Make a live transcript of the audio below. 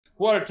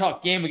What a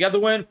tough game. We got the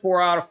win,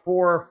 4 out of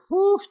 4.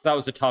 Whew, that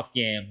was a tough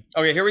game.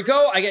 Okay, here we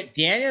go. I get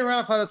Daniel in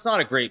round 5. That's not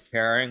a great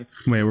pairing.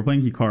 Wait, we're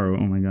playing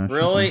Hikaru. Oh my gosh.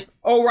 Really? Okay.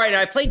 Oh, right.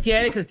 I played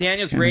Daniel because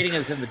Daniel's rating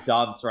is in the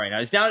dumps right now.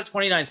 He's down at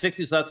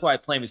 2960, so that's why I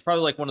play him. He's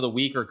probably like one of the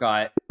weaker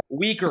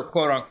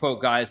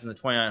quote-unquote guys in the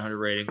 2900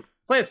 rating.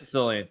 Play a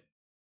Sicilian.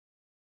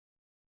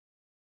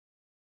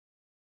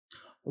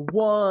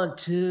 1,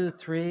 2,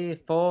 3,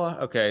 4.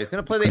 Okay, he's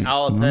going to play the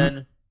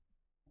Alapin.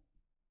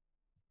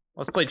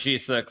 Let's play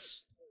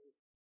G6.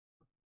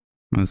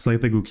 It's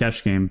like the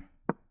Gukesh game.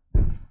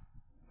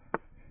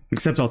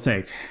 Except I'll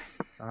take.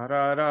 Da,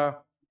 da, da.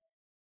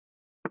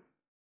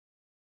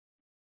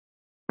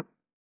 I'm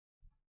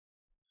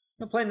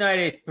gonna play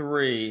knight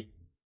a3.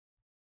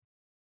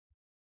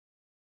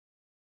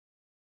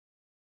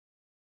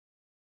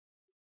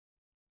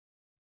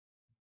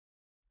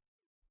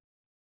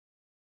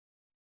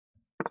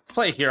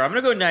 Play here. I'm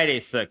gonna go knight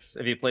a6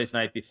 if he plays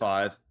knight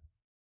b5.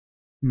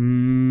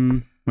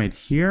 Wait,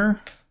 here?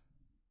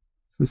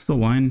 Is this the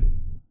line?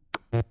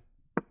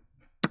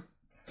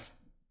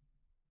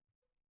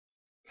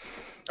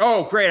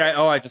 Oh, great.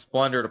 I just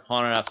blundered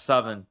upon an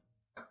f7.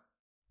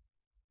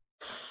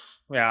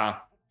 Yeah.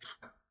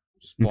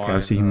 Just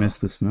Okay, so you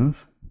missed this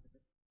move.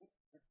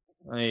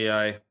 Wait,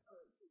 I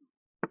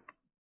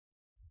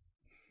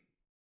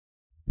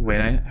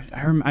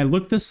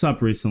looked this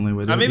up recently.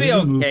 With I may be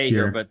okay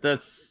here, but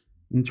that's...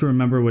 I need to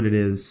remember what it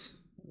is.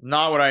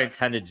 Not what I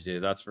intended to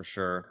do, that's for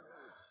sure.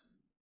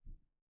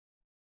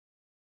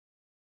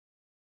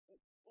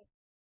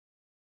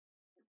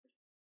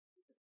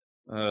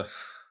 Ugh.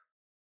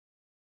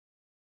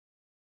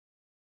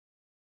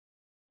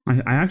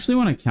 I actually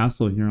want a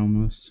castle here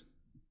almost.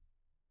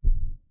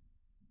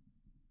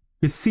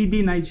 It's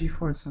CD knight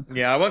g4 sense.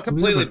 Yeah, I went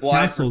completely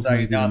blind for a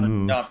second. Now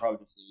I'm probably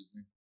just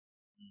losing.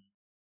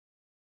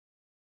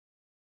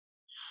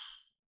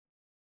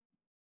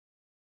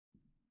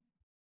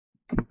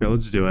 Okay,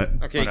 let's do it.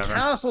 Okay, whatever.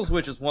 castles,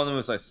 which is one of the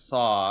moves I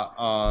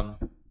saw.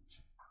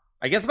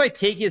 I guess if I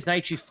take his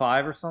knight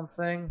g5 or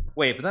something.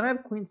 Wait, but then I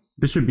have queen.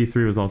 Bishop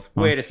b3 was also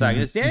possible. Wait a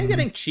second. Is Danny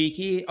getting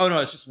cheeky? Oh no,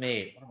 it's just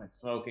mate. What am I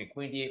smoking?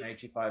 Queen d8, knight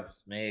g5,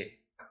 just mate.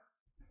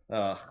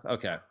 Ugh.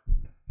 Okay.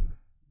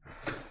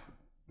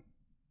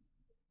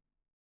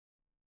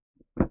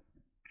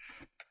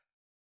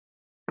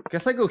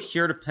 Guess I go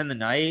here to pin the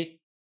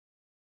knight.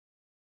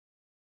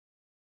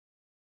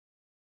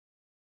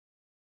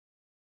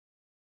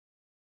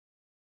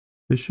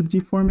 Bishop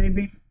d4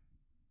 maybe?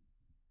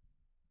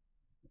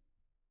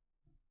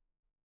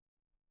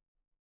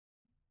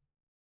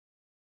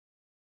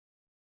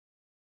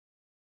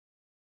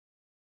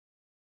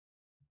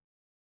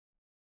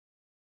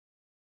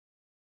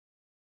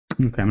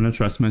 Okay, I'm gonna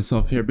trust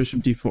myself here.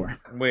 Bishop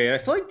d4. Wait,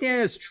 I feel like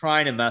Dan is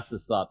trying to mess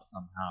this up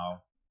somehow.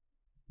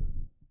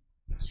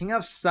 King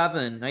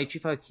f7, knight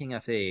g5, king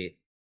f8.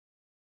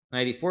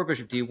 Knight e4,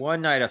 bishop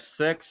d1, knight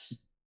f6.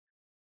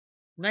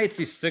 Knight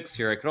c6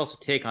 here. I could also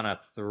take on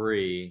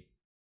f3.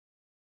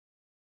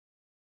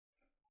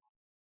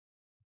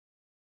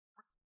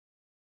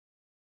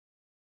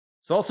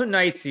 It's also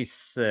knight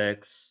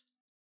c6.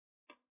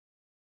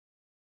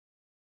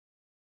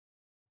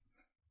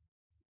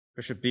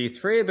 Bishop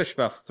b3, bishop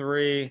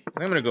f3.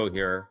 I'm gonna go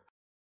here.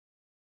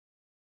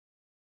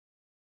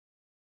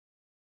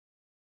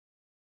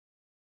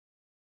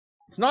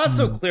 It's not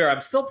so clear.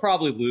 I'm still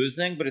probably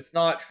losing, but it's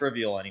not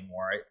trivial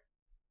anymore.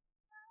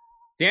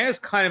 Dan has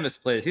kind of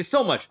misplayed this. He's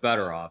still much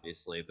better,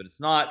 obviously, but it's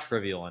not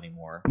trivial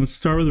anymore. Let's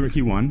start with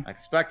Ricky 1. I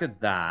expected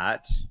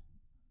that.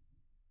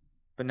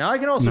 But now I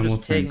can also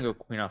just take and go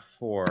queen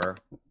f4.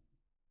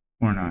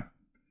 Or not.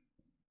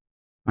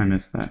 I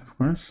missed that, of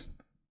course.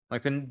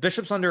 Like, the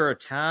bishop's under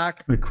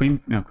attack. Wait, queen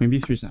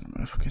b3 is not a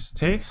move. Okay, so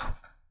takes.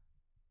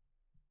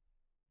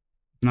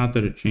 Not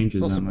that it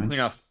changes that much. Queen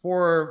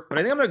f4, but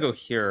I think I'm gonna go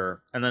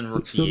here and then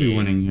Let's still be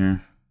winning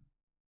here.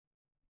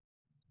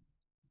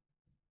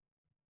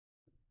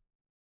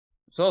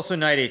 It's also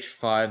knight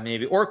h5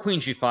 maybe, or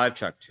queen g5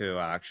 check too.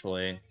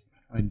 Actually,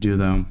 I do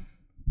though.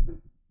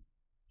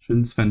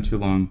 Shouldn't spend too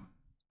long.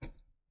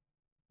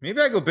 Maybe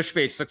I go bishop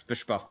h6,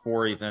 bishop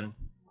f4 even.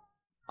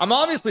 I'm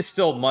obviously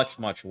still much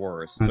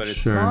worse, but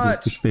it's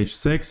not. Bishop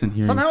h6 and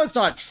here. Somehow it's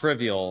not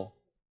trivial,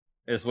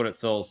 is what it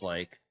feels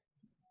like.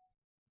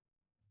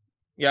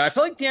 Yeah, I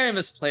feel like Danny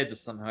misplayed this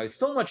somehow. He's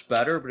still much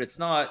better, but it's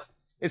not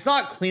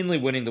cleanly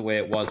winning the way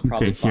it was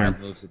probably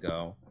 5 moves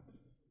ago.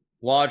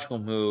 Logical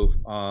move.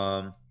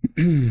 Or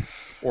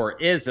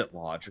is it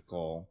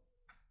logical?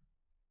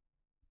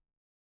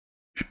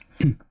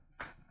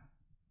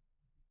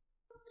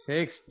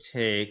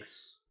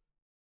 Takes.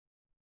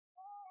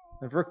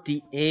 Rook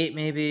d8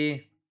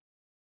 maybe.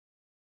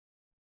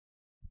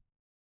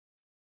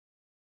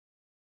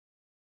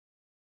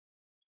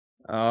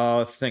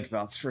 Let's think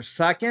about this for a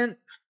second.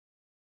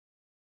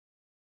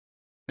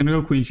 I'm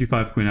gonna go queen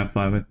g5, queen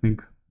f5, I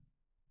think.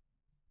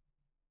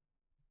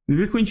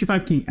 Maybe queen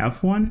g5, king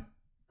f1?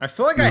 I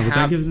feel like I should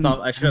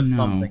have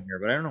something here,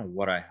 but I don't know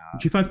what I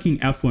have. g5, king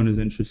f1 is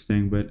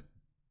interesting, but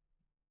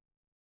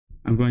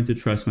I'm going to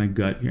trust my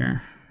gut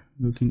here.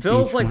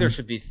 Feels like there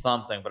should be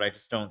something, but I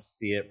just don't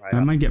see it right.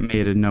 That might get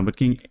mated, no, but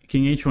king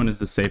h1 is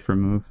the safer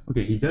move.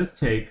 Okay, he does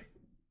take.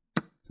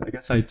 So I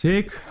guess I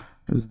take.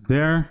 It was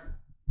there.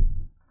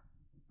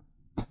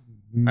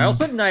 I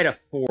also had knight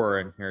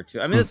f4 in here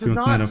too. I mean, this is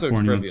not so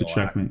trivial.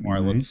 Checkmate. More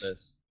look at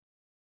this.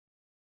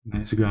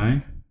 Nice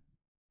guy.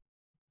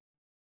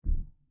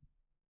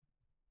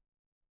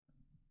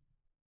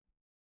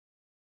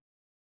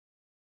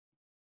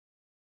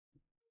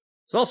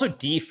 So also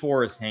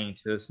d4 is hanging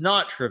too. It's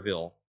not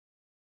trivial.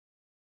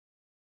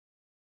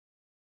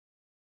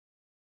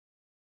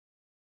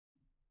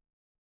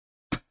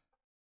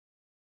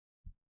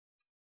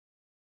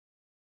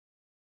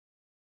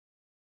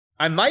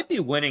 I might be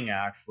winning,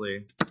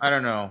 actually. I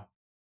don't know.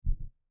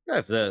 I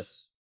have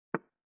this.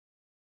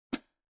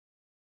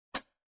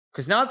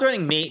 Because now I'm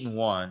threatening mate in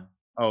 1.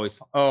 Oh,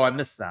 I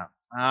missed that.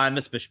 I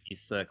missed bishop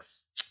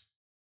e6.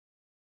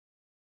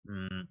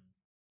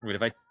 Wait,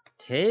 if I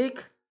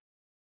take...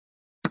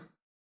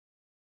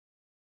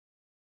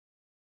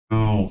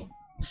 Oh.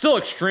 Still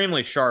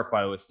extremely sharp,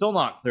 by the way. Still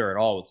not clear at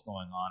all what's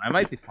going on. I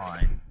might be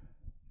fine.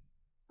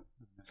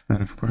 That's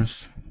that, of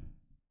course.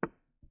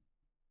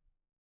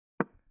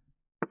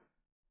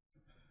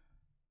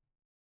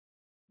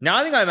 Now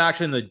I think I'm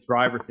actually in the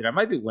driver's seat. I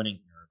might be winning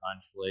here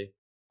eventually.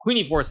 Queen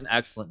e4 is an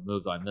excellent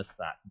move, though. I missed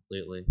that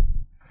completely.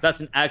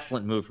 That's an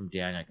excellent move from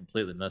Daniel. I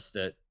completely missed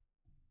it.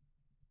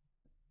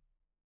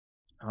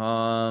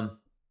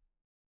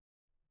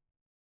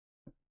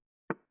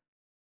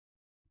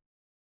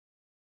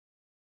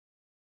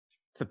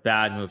 It's a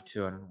bad move,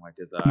 too. I don't know why I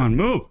did that. Come on,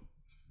 move.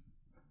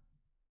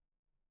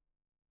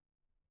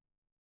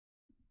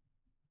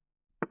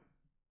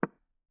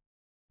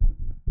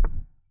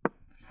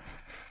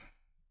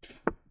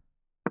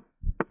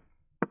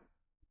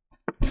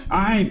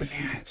 I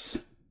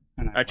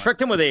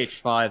tricked him with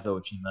h5, though,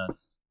 which he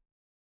missed.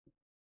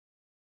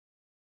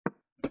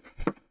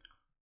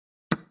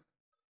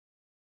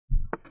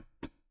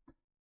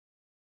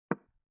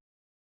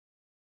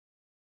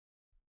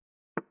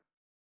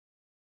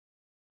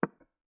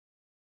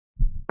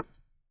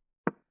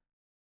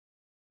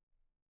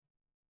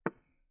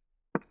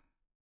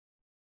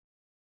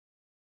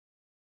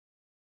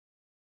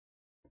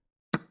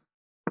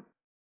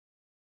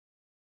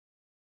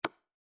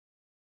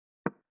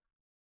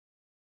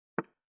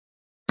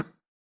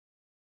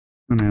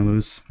 And I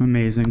lose.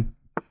 Amazing.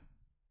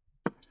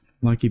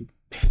 Lucky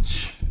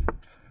bitch.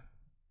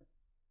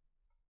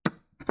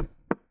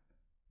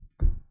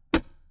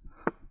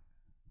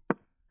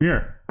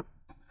 Here.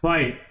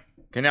 Fight.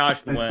 Okay, now I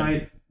should win.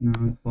 Fight. No,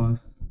 it's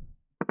lost.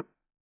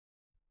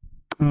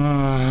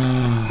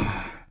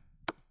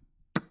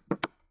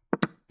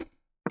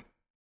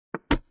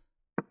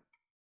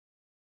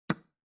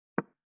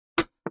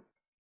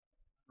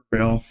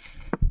 Real.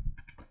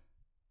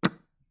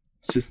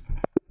 It's just...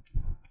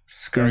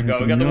 There we go.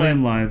 We got the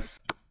win. Lives.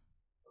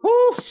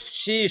 Whew,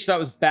 sheesh, that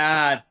was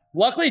bad.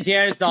 Luckily,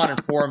 Danny's not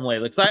informed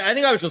lately. Because I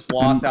think I was just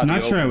lost out. I'm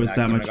not sure I was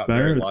that much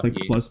better. It's like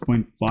plus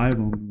 0.5.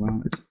 Oh,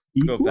 wow. It's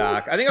equal? Go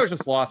back. I think I was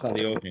just lost out of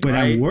the opening. Wait,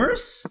 right? I'm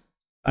worse?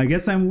 I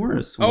guess I'm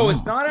worse. Wow. Oh,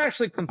 it's not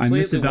actually completely.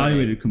 I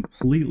misevaluated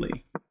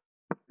completely.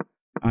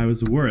 I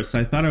was worse.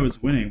 I thought I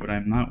was winning, but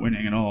I'm not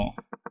winning at all.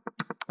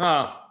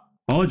 Huh.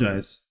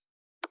 Apologize.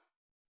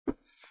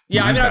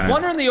 Yeah, I mean, I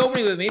wonder in the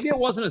opening that maybe it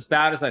wasn't as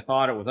bad as I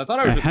thought it was. I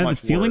thought I was just much worse. I had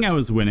the feeling I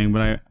was winning, but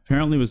I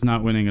apparently was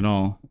not winning at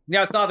all.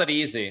 Yeah, it's not that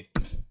easy.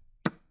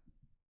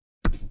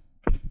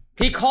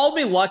 He called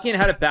me lucky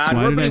and had a bad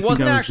word, but he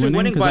wasn't actually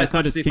winning by as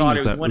much as he thought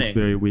he was winning. Was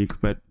very weak,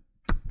 but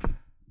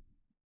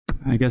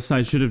I guess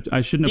I shouldn't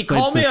have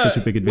played for such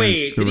a big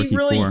advantage. Wait, did he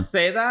really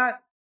say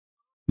that?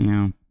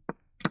 Yeah.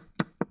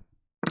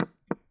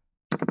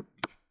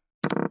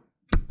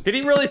 Did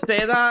he really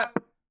say that?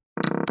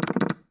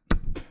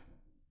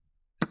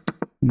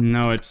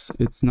 No,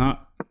 it's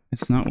not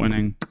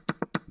winning.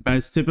 But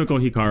it's typical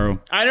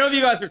Hikaru. I don't know if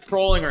you guys are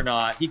trolling or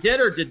not. He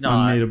did or did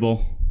not.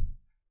 Unmateable.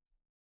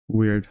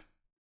 Weird.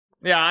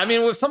 Yeah, I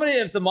mean,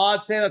 if the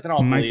mods say that, then I'll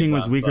believe my king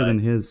was weaker than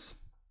his.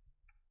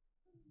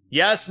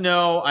 Yes,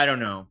 no, I don't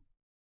know.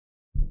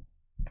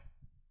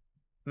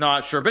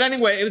 Not sure. But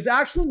anyway, it was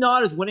actually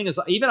not as winning as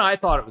even I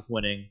thought it was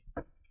winning.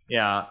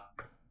 Yeah.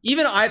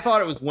 Even I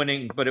thought it was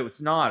winning, but it was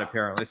not,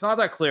 apparently. It's not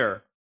that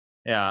clear.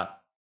 Yeah.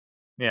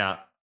 Yeah.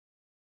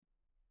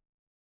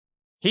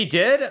 He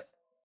did?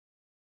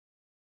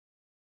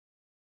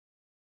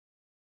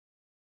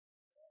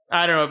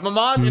 I don't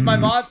know. If my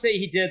mods say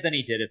he did, then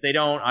he did. If they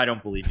don't, I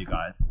don't believe you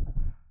guys.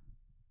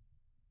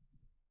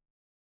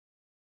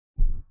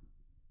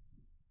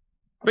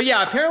 But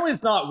yeah, apparently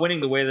it's not winning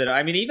the way that...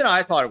 I mean, even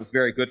I thought it was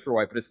very good for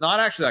white, but it's not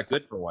actually that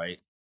good for white.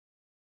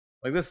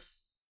 Like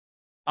this...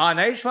 knight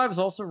h5 is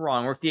also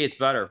wrong. Rook d8's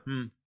better.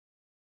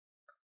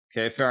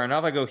 Okay, fair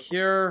enough. I go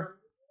here.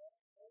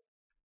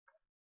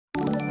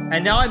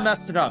 And now I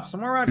messed it up.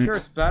 Somewhere around here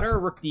it's better.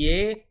 Rook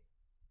d8.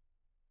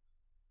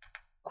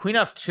 Queen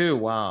f2.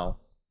 Wow.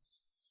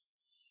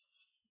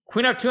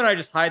 Queen f2 and I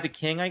just hide the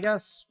king, I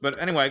guess.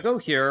 But anyway, I go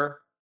here.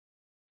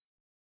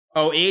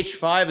 Oh,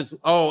 h5 is...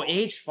 Oh,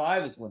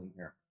 h5 is winning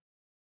here.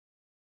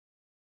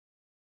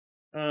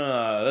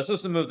 This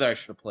was the move that I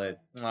should have played.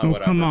 Oh,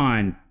 Whatever. come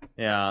on.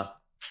 Yeah.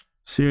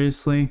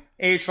 Seriously?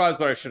 H5 is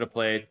what I should have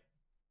played.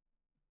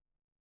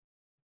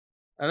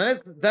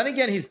 And then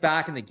again, he's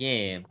back in the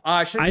game.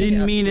 I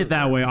didn't mean it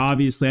that way,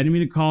 obviously. I didn't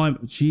mean to call him.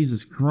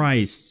 Jesus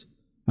Christ.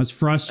 I was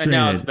frustrated.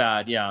 And now it's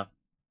bad, yeah.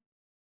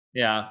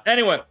 Yeah.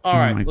 Anyway, all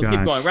right, let's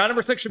keep going. Round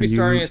number 6 should be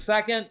starting in a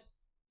second.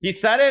 He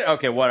said it?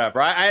 Okay,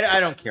 whatever. I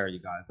don't care, you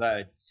guys.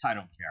 I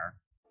don't care.